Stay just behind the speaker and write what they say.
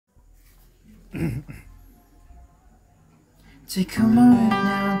Take a moment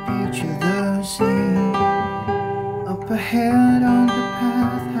now and picture the scene. Up ahead on the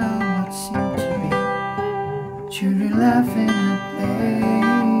path, how it seemed to be. Children laughing and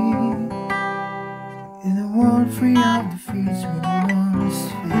playing in a world free of the fears we once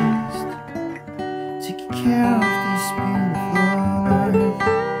faced. Taking care of this beautiful earth,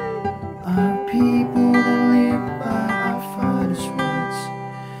 our people that live by our father's words,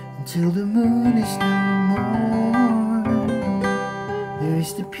 until the moon is no more. There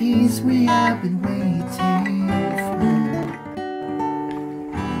is the peace we have been waiting for.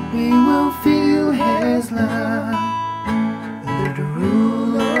 We will feel His love under the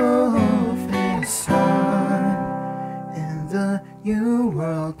rule of His Son, in the new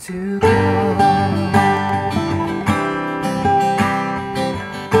world to come.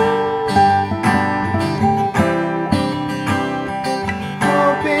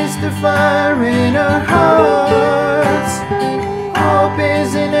 Hope is the fire in our hearts. Hope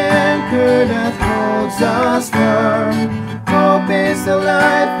is an anchor that holds us firm. Hope is the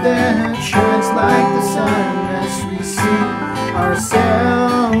light that shines like the sun as we see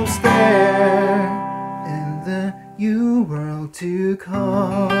ourselves there in the new world to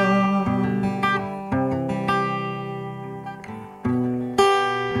come.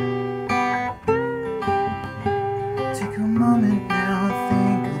 Take a moment now,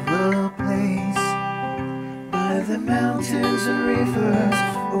 think of a place by the mountains and rivers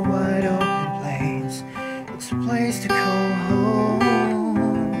or wide open plains. It's a place to call home,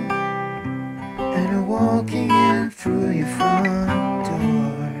 and walking in through your front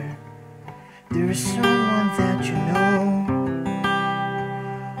door, there is someone that you know,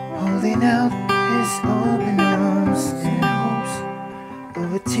 holding out his open arms in hopes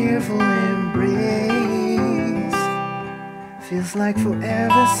of a tearful embrace. Feels like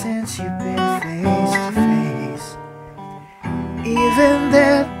forever since you've been face to face. Even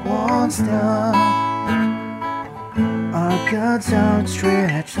that won't stop our God's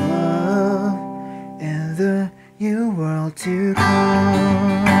outstretched love in the new world to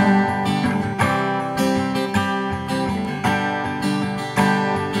come.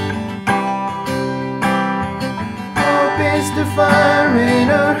 Hope is the fire in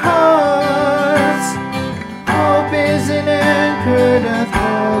our hearts. Hope is an anchor that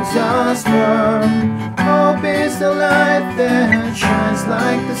holds us firm. Hope is the light that shines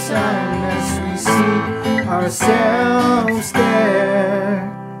like the sun as we see ourselves there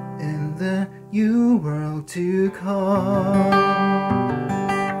in the new world to come.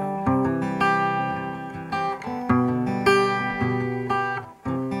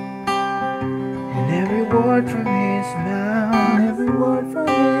 And every word from His mouth,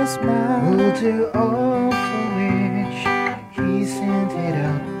 will do all for which He sent it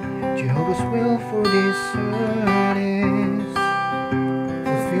out. Jehovah's will for this earth is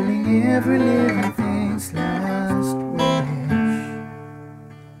fulfilling every living thing's last wish.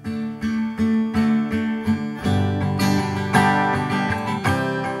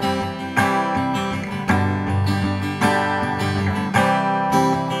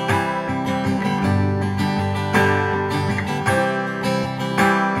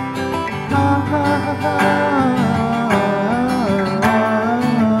 Ha ha ha.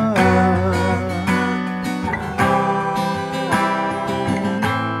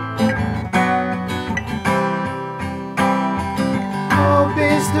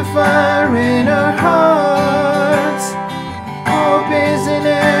 The fire in our hearts. Hope is an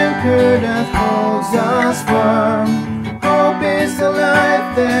anchor that holds us firm. Hope is the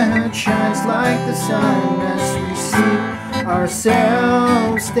light that shines like the sun as we see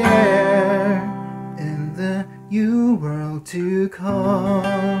ourselves there in the new world to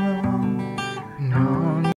come.